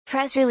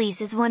Press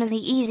release is one of the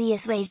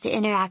easiest ways to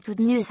interact with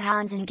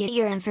newshounds and get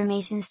your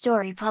information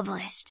story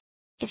published.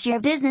 If you're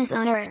a business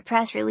owner or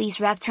press release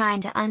rep trying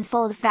to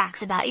unfold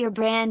facts about your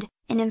brand,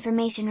 an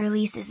information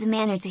release is the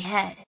manner to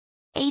head.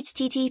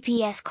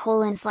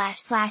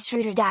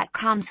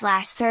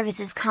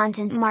 https://reader.com/services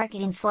content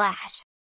marketing/